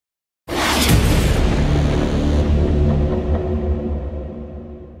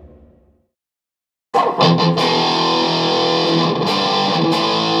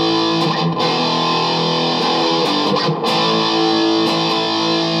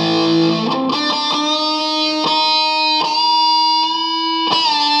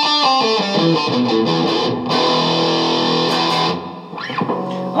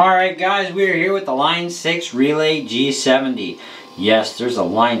Alright guys, we are here with the Line 6 Relay G70. Yes, there's a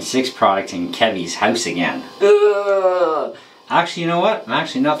Line 6 product in Kevy's house again. Ugh. Actually, you know what? I'm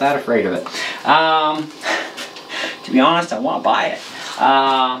actually not that afraid of it. To be honest, I want to buy it.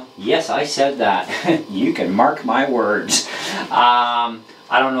 Yes, I said that. You can mark my words. I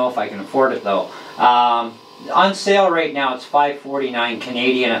don't know if I can afford it though. On sale right now, it's $5.49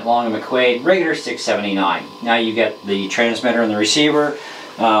 Canadian at Long & McQuaid, regular $6.79. Now you get the transmitter and the receiver.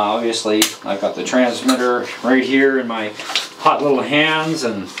 Obviously, I've got the transmitter right here in my hot little hands,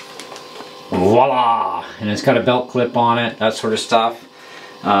 and voila! And it's got a belt clip on it, that sort of stuff.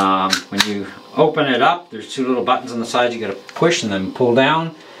 When you open it up, there's two little buttons on the side you got to push and then pull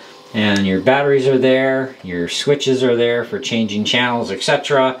down. And your batteries are there, your switches are there for changing channels,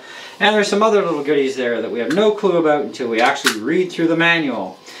 etc. And there's some other little goodies there that we have no clue about until we actually read through the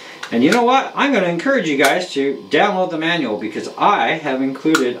manual. And you know what? I'm going to encourage you guys to download the manual, because I have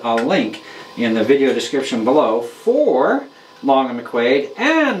included a link in the video description below for Long & McQuaid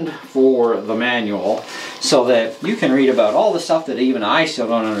and for the manual, so that you can read about all the stuff that even I still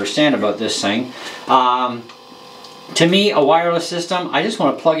don't understand about this thing. To me, a wireless system, I just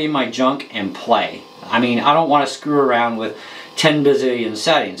want to plug in my junk and play. I mean, I don't want to screw around with 10 bazillion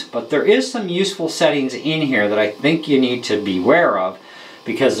settings, but there is some useful settings in here that I think you need to be aware of,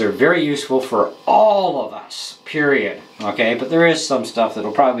 because they're very useful for all of us, period. Okay, but there is some stuff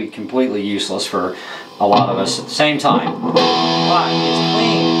that'll probably be completely useless for a lot of us at the same time. But it's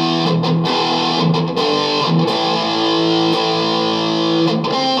clean.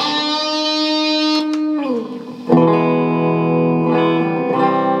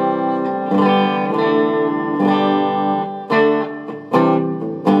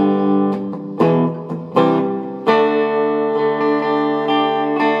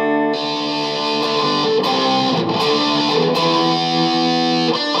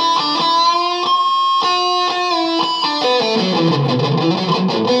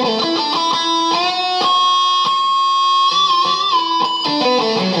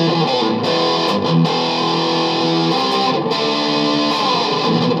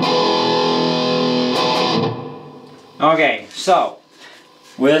 Okay, so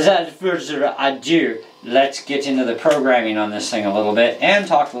without further ado, let's get into the programming on this thing a little bit and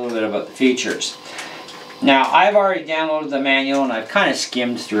talk a little bit about the features. Now, I've already downloaded the manual and I've kind of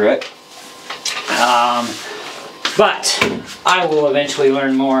skimmed through it. But I will eventually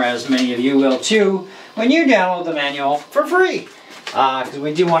learn more, as many of you will too, when you download the manual for free. Because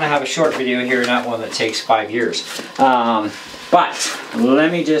we do want to have a short video here, not one that takes 5 years. But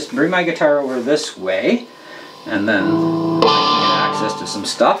let me just bring my guitar over this way, and then I can get access to some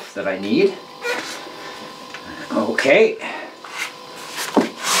stuff that I need. Okay.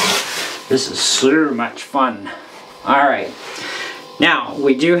 This is so much fun. Alright. Now,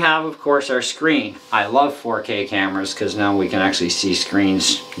 we do have, of course, our screen. I love 4K cameras because now we can actually see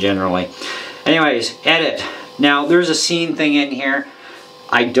screens generally. Anyways, edit. Now, there's a scene thing in here.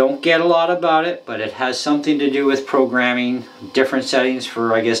 I don't get a lot about it, but it has something to do with programming different settings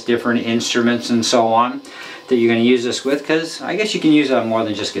for, I guess, different instruments and so on that you're going to use this with, because I guess you can use it on more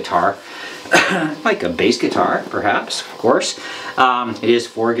than just guitar. Like a bass guitar, perhaps, of course. It is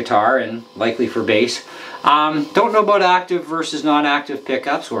for guitar and likely for bass. Don't know about active versus non-active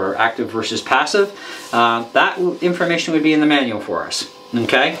pickups, or active versus passive. That information would be in the manual for us.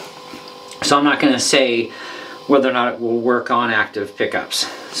 Okay? So I'm not going to say whether or not it will work on active pickups.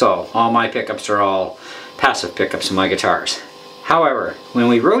 So all my pickups are all passive pickups in my guitars. However, when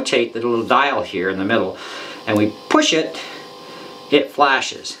we rotate the little dial here in the middle and we push it, it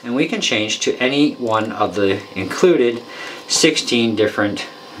flashes, and we can change to any one of the included 16 different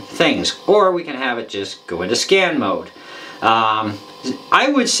things, or we can have it just go into scan mode. I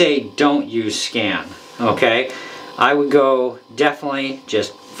would say don't use scan, okay? I would go definitely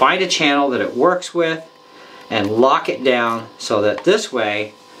just find a channel that it works with and lock it down so that this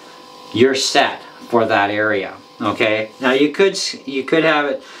way you're set for that area, okay? Now you could have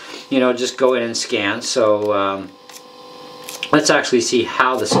it, you know, just go in and scan. So let's actually see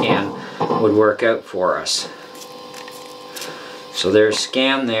how the scan would work out for us. So there's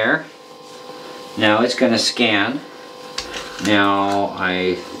scan there. Now it's going to scan. Now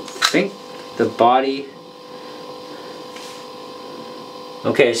I think the body...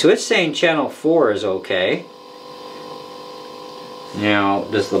 Okay, so it's saying channel 4 is okay. Now,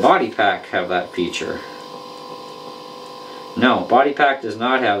 does the body pack have that feature? No, body pack does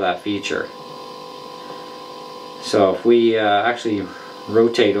not have that feature. So if we actually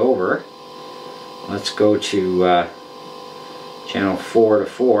rotate over, let's go to channel 4 to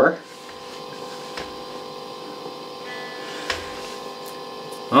 4.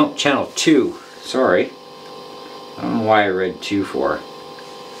 Oh, channel 2. Sorry. I don't know why I read 2 for.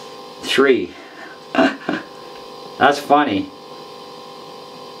 3. That's funny.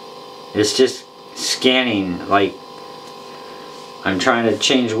 It's just scanning, like I'm trying to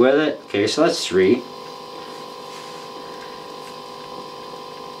change with it. Okay, so that's 3.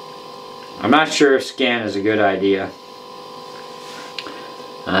 I'm not sure if scan is a good idea.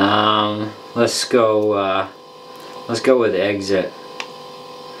 Let's go with exit.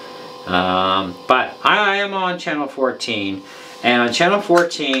 But I am on channel 14, and on channel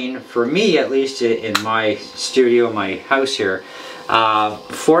 14, for me at least in my studio, my house here,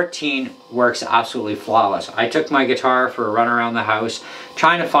 14 works absolutely flawless. I took my guitar for a run around the house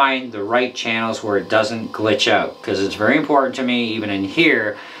trying to find the right channels where it doesn't glitch out, because it's very important to me even in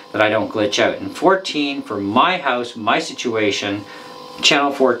here that I don't glitch out. And 14 for my house, my situation,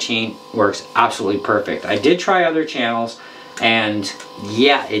 channel 14 works absolutely perfect. I did try other channels and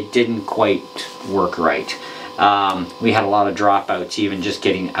yeah, it didn't quite work right. We had a lot of dropouts even just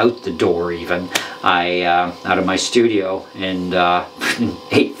getting out the door even. Out of my studio and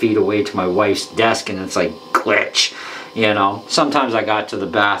 8 feet away to my wife's desk, and it's like glitch, you know. Sometimes I got to the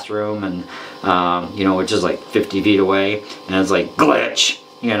bathroom and you know, which is like 50 feet away, and it's like glitch,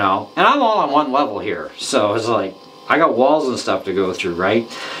 you know. And I'm all on one level here, so it's like I got walls and stuff to go through, right?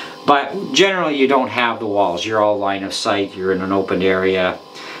 But generally you don't have the walls. You're all line of sight. You're in an open area.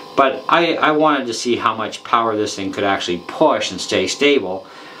 But I wanted to see how much power this thing could actually push and stay stable.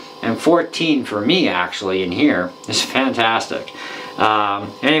 And 14 for me actually in here is fantastic.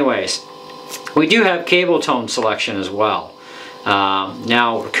 Anyways, we do have cable tone selection as well.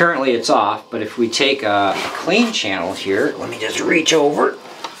 Now currently it's off, but if we take a clean channel here, let me just reach over.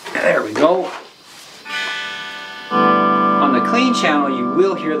 There we go. On the clean channel you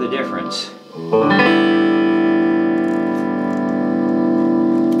will hear the difference.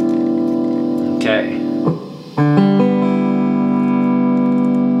 Okay. You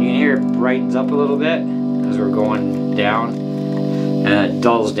can hear it brightens up a little bit as we're going down, and it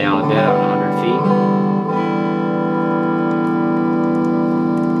dulls down a bit at 100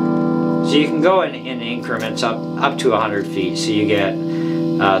 feet. So you can go in increments up to 100 feet. So you get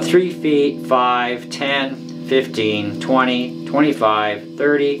 3 feet, 5, 10, 15, 20, 25,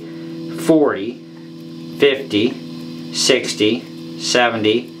 30, 40, 50, 60,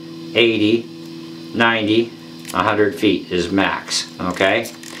 70, 80, 90, 100 feet is max,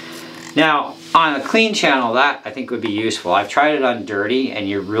 okay? Now, on a clean channel, that I think would be useful. I've tried it on dirty, and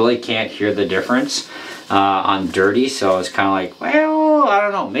you really can't hear the difference on dirty, so it's kind of like, well, I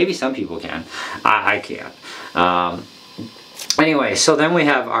don't know, maybe some people can. I can't. Anyway, so then we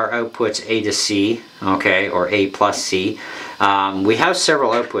have our outputs A to C, okay, or A plus C. We have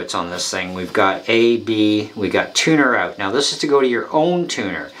several outputs on this thing. We've got A, B, we got tuner out. Now this is to go to your own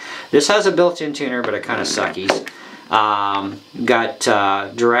tuner. This has a built-in tuner, but it kind of suckies. Got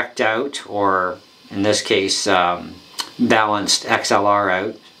direct out, or in this case, balanced XLR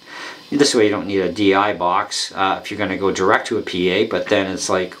out. This way you don't need a DI box if you're going to go direct to a PA, but then it's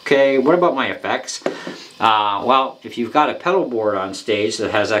like, okay, what about my effects? Well, if you've got a pedal board on stage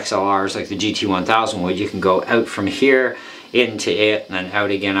that has XLRs like the GT1000 would, you can go out from here into it and then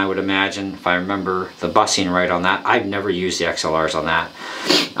out again, I would imagine, if I remember the busing right on that. I've never used the XLRs on that.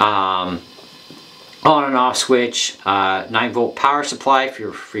 On and off switch, 9-volt power supply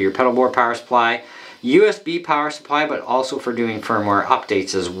for your pedal board power supply, USB power supply, but also for doing firmware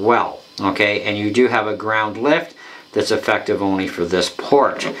updates as well. Okay, and you do have a ground lift that's effective only for this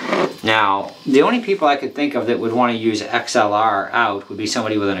port. Now, the only people I could think of that would want to use XLR out would be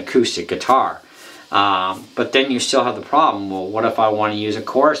somebody with an acoustic guitar. But then you still have the problem, well, what if I want to use a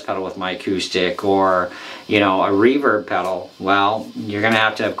chorus pedal with my acoustic, or, you know, a reverb pedal? Well, you're going to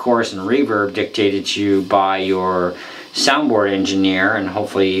have chorus and reverb dictated to you by your soundboard engineer, and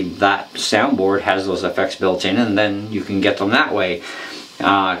hopefully that soundboard has those effects built in, and then you can get them that way.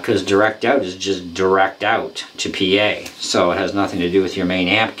 Because direct out is just direct out to PA, so it has nothing to do with your main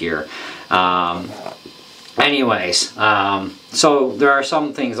amp gear. Anyways, so there are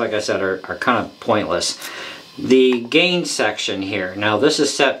some things, like I said, are kind of pointless. The gain section here, now this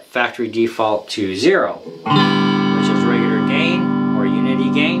is set factory default to 0, which is regular gain or unity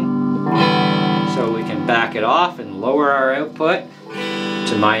gain. So we can back it off and lower our output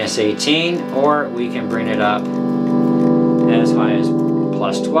to -18, or we can bring it up as high as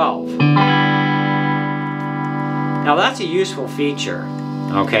 +12. Now that's a useful feature,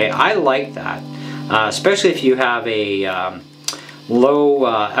 okay? I like that, especially if you have a low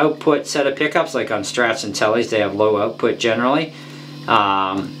output set of pickups, like on Strats and Tellys, they have low output generally.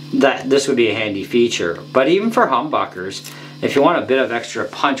 This would be a handy feature. But even for humbuckers, if you want a bit of extra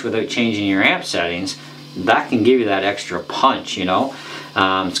punch without changing your amp settings, that can give you that extra punch, you know.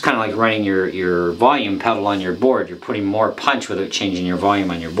 It's kind of like running your volume pedal on your board. You're putting more punch without changing your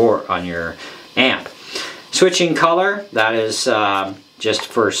volume on your board, on your amp. Switching color, that is just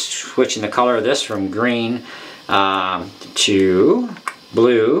for switching the color of this from green to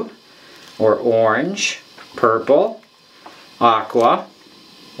blue or orange, purple, aqua,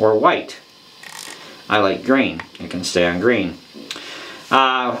 or white. I like green. It can stay on green.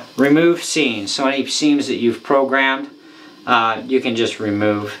 Remove scenes. So any scenes that you've programmed, you can just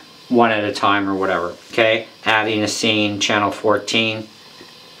remove one at a time or whatever. Okay, adding a scene, channel 14.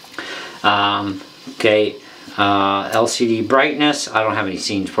 Okay, LCD brightness. I don't have any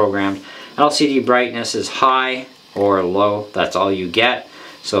scenes programmed. LCD brightness is high or low. That's all you get.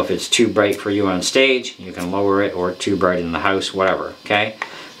 So if it's too bright for you on stage, you can lower it, or too bright in the house, whatever. Okay,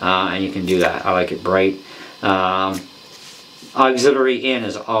 and you can do that. I like it bright. Auxiliary in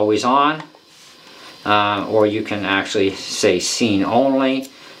is always on, or you can actually say scene only,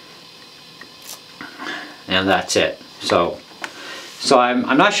 and that's it. So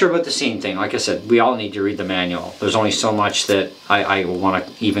I'm not sure about the scene thing. Like I said, we all need to read the manual. There's only so much that I want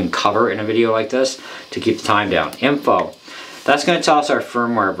to even cover in a video like this to keep the time down. Info. That's going to tell us our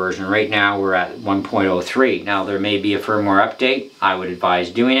firmware version. Right now we're at 1.03. Now there may be a firmware update. I would advise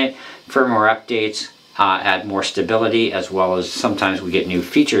doing it. Firmware updates add more stability, as well as sometimes we get new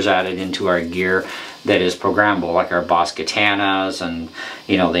features added into our gear that is programmable, like our Boss Katanas and,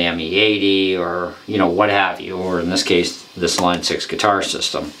 you know, the ME80, or, you know, what have you, or in this case this Line 6 guitar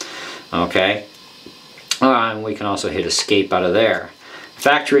system. Okay, and we can also hit escape out of there.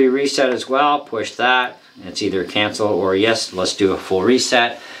 Factory reset as well. Push that. It's either cancel or yes, let's do a full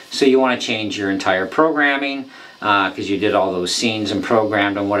reset. So you want to change your entire programming because you did all those scenes and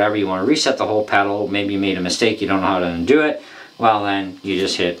programmed and whatever. You want to reset the whole pedal. Maybe you made a mistake, you don't know how to undo it. Well, then you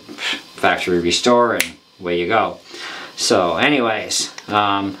just hit factory restore and away you go. So anyways,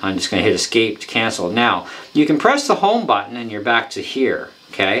 I'm just going to hit escape to cancel. Now you can press the home button and you're back to here.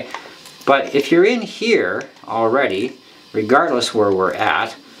 Okay, but if you're in here already, regardless where we're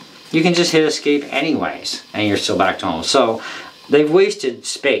at, you can just hit escape anyways, and you're still back to home. So they've wasted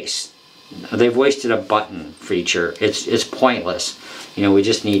space. They've wasted a button feature. It's pointless. You know, we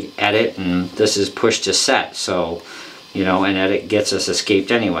just need edit, and this is push to set. So, you know, and edit gets us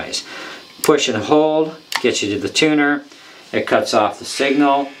escaped anyways. Push and hold gets you to the tuner. It cuts off the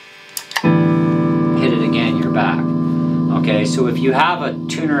signal. Hit it again, you're back. Okay, so if you have a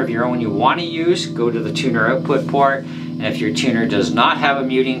tuner of your own you want to use, go to the tuner output port. And if your tuner does not have a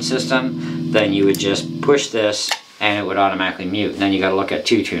muting system, then you would just push this and it would automatically mute. And then you got to look at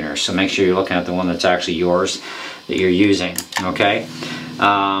two tuners. So make sure you're looking at the one that's actually yours that you're using. Okay.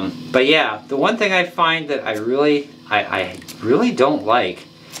 But yeah, the one thing I find that I really don't like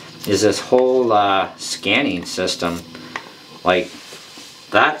is this whole scanning system. Like,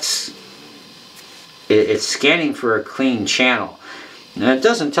 it's scanning for a clean channel. Now it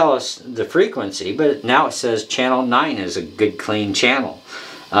doesn't tell us the frequency, but now it says channel 9 is a good clean channel.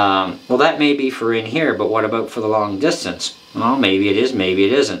 Well, that may be for in here, but what about for the long distance? Well, maybe it is, maybe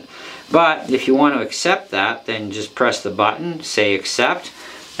it isn't. But if you want to accept that, then just press the button, say accept,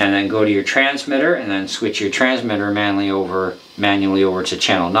 and then go to your transmitter, and then switch your transmitter manually over to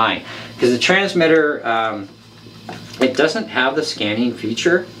channel 9. Because the transmitter, it doesn't have the scanning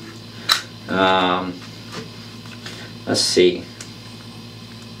feature. Let's see.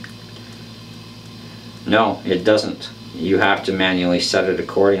 No, it doesn't. You have to manually set it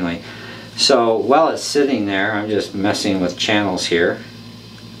accordingly. So while it's sitting there, I'm just messing with channels here.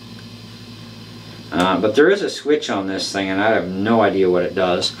 But there is a switch on this thing, and I have no idea what it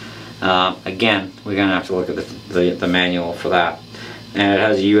does. Again, we're going to have to look at the manual for that. And it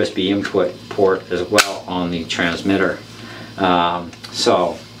has a USB input port as well on the transmitter.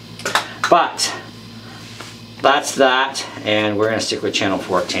 But that's that, and we're going to stick with channel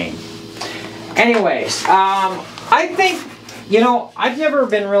 14. Anyways, I think, you know, I've never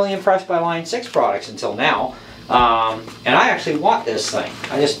been really impressed by Line 6 products until now. And I actually want this thing.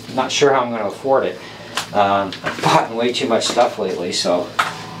 I'm just not sure how I'm going to afford it. I've bought way too much stuff lately, so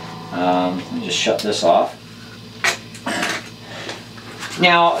let me just shut this off.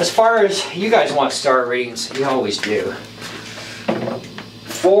 Now, as far as you guys want star ratings, you always do.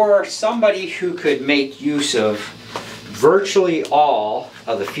 For somebody who could make use of virtually all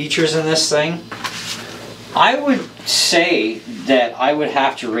of the features in this thing, I would say that I would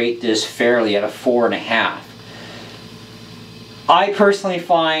have to rate this fairly at a 4.5. I personally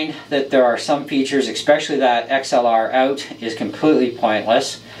find that there are some features, especially that XLR out, is completely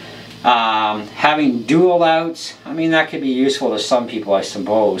pointless. Having dual outs, I mean, that could be useful to some people, I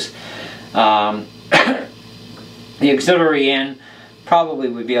suppose. The auxiliary in probably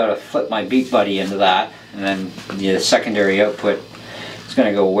would be able to flip my Beat Buddy into that, and then the secondary output is going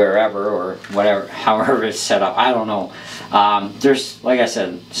to go wherever or whatever, however it's set up. I don't know. There's, like I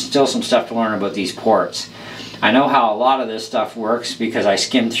said, still some stuff to learn about these ports. I know how a lot of this stuff works because I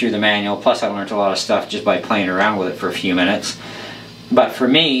skimmed through the manual, plus I learned a lot of stuff just by playing around with it for a few minutes. But for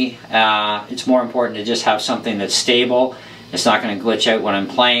me, it's more important to just have something that's stable. It's not going to glitch out when I'm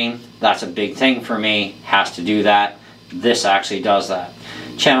playing. That's a big thing for me. Has to do that. This actually does that.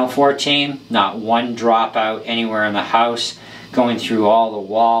 Channel 14, not one dropout anywhere in the house. Going through all the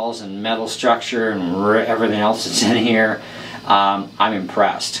walls and metal structure and everything else that's in here. I'm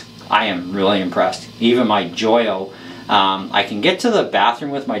impressed. I am really impressed. Even my Joyo, I can get to the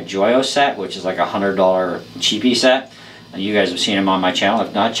bathroom with my Joyo set, which is like a $100 cheapie set. You guys have seen them on my channel.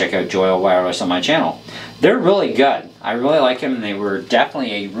 If not, check out Joyo Wireless on my channel. They're really good. I really like them, and they were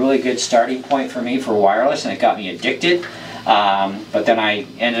definitely a really good starting point for me for wireless, and it got me addicted. But then I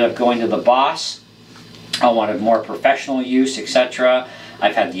ended up going to the Boss. I wanted more professional use, etc.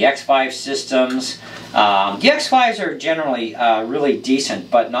 I've had the X5 systems. The X5s are generally really decent,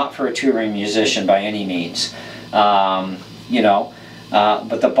 but not for a touring musician by any means. You know,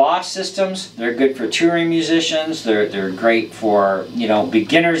 but the Boss systems, they're good for touring musicians. They're great for, you know,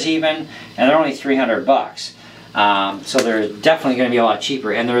 beginners even, and they're only 300 bucks. So they're definitely going to be a lot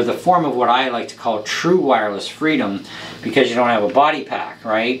cheaper, and they're the form of what I like to call true wireless freedom, because you don't have a body pack,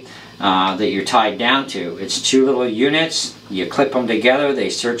 right? That you're tied down to. It's two little units, you clip them together,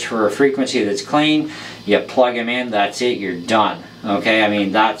 they search for a frequency that's clean, you plug them in, that's it, you're done. Okay, I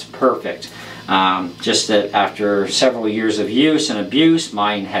mean, that's perfect. Just that after several years of use and abuse,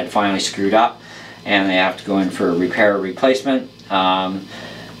 mine had finally screwed up and they have to go in for a repair or replacement.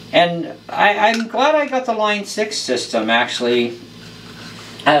 And I'm glad I got the Line 6 system actually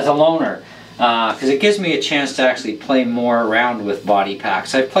as a loaner. Because it gives me a chance to actually play more around with body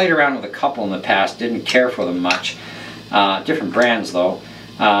packs. I've played around with a couple in the past, didn't care for them much. Different brands though.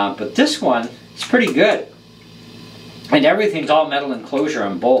 But this one is pretty good. And everything's all metal enclosure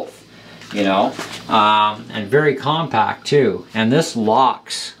on both, you know. And very compact too. And this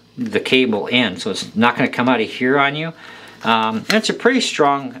locks the cable in, so it's not going to come out of here on you. And it's a pretty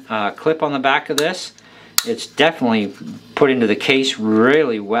strong clip on the back of this. It's definitely put into the case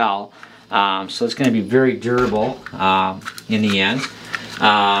really well. So it's going to be very durable in the end.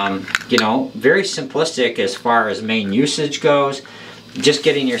 You know, very simplistic as far as main usage goes. Just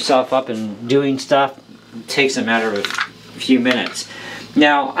getting yourself up and doing stuff takes a matter of a few minutes.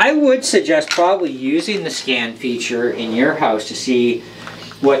 Now, I would suggest probably using the scan feature in your house to see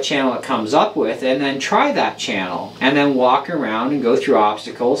what channel it comes up with, and then try that channel, and then walk around and go through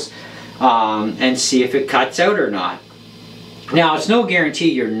obstacles and see if it cuts out or not. Now, it's no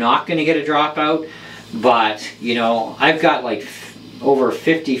guarantee you're not going to get a dropout, but, you know, I've got like over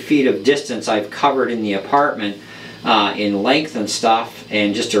 50 feet of distance I've covered in the apartment in length and stuff,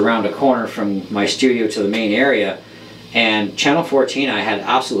 and just around a corner from my studio to the main area. And channel 14, I had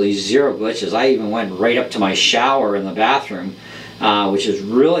absolutely zero glitches. I even went right up to my shower in the bathroom, which is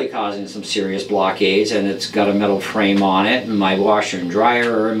really causing some serious blockades, and it's got a metal frame on it, and my washer and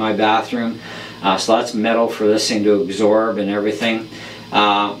dryer are in my bathroom. So that's metal for this thing to absorb and everything.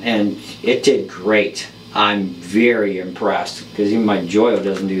 And it did great. I'm very impressed, because even my Joyo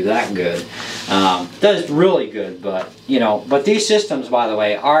doesn't do that good. Does really good, but, you know, but these systems, by the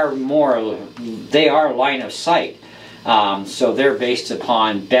way, are they are line of sight. So they're based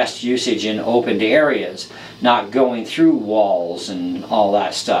upon best usage in opened areas, not going through walls and all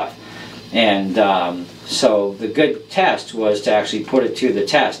that stuff. And so the good test was to actually put it to the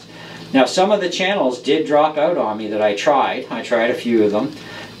test. Now, some of the channels did drop out on me that I tried. I tried a few of them,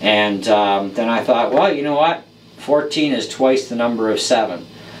 and then I thought, well, you know what? 14 is twice the number of 7.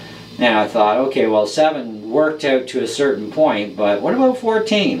 And I thought, okay, well, 7 worked out to a certain point, but what about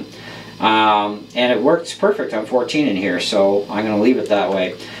 14? And it works perfect on 14 in here, so I'm going to leave it that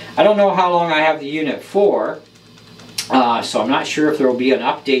way. I don't know how long I have the unit for, so I'm not sure if there will be an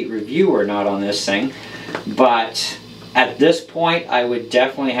update review or not on this thing, but at this point, I would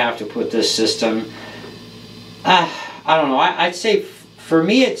definitely have to put this system. I don't know. I'd say for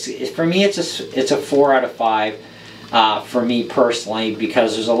me, it's a 4 out of 5 for me personally,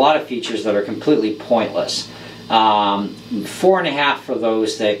 because there's a lot of features that are completely pointless. 4.5 for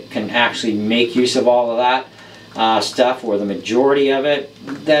those that can actually make use of all of that stuff, or the majority of it.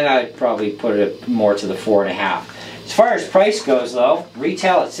 Then I'd probably put it more to the 4.5. As far as price goes, though,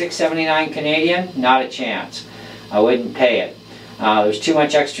 retail at $6.79 Canadian, not a chance. I wouldn't pay it. There's too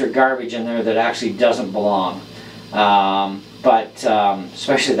much extra garbage in there that actually doesn't belong.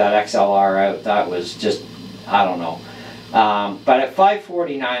 Especially that XLR out, that was just, I don't know. But at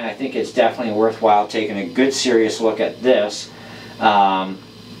 $549, I think it's definitely worthwhile taking a good serious look at this.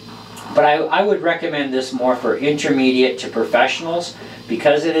 But I would recommend this more for intermediate to professionals.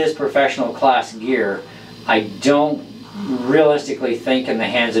 Because it is professional class gear, I don't realistically think in the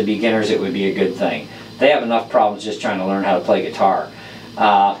hands of beginners it would be a good thing. They have enough problems just trying to learn how to play guitar.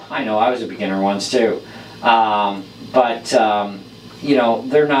 I know I was a beginner once too. You know,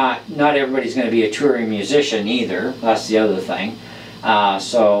 they're not everybody's going to be a touring musician either. That's the other thing.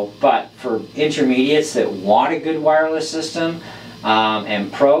 But for intermediates that want a good wireless system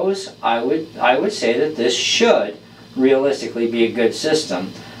and pros, I would say that this should realistically be a good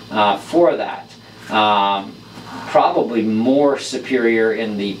system for that. Probably more superior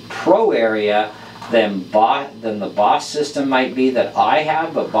in the pro area than the Boss system might be that I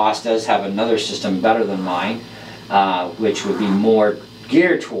have, but Boss does have another system better than mine, which would be more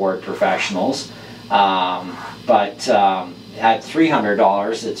geared toward professionals. At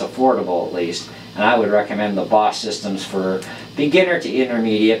 $300, it's affordable at least, and I would recommend the Boss systems for beginner to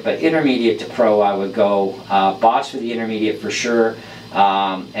intermediate, but intermediate to pro I would go Boss for the intermediate for sure,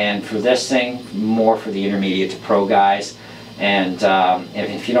 and for this thing, more for the intermediate to pro guys. And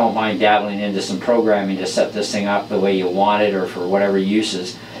if you don't mind dabbling into some programming to set this thing up the way you want it or for whatever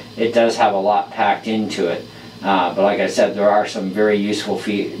uses, it does have a lot packed into it. But like I said, there are some very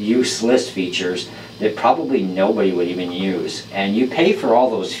useless features that probably nobody would even use. And you pay for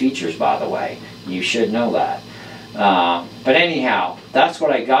all those features, by the way. You should know that. But anyhow, that's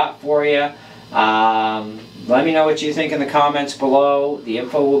what I got for you. Let me know what you think in the comments below. The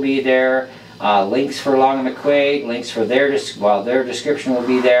info will be there. Links for Long and McQuaid, links for their description will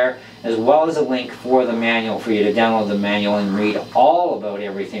be there, as well as a link for the manual for you to download the manual and read all about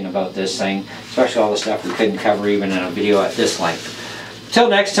everything about this thing, especially all the stuff we couldn't cover even in a video at this length. Till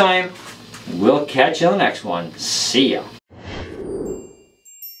next time, we'll catch you on the next one. See ya.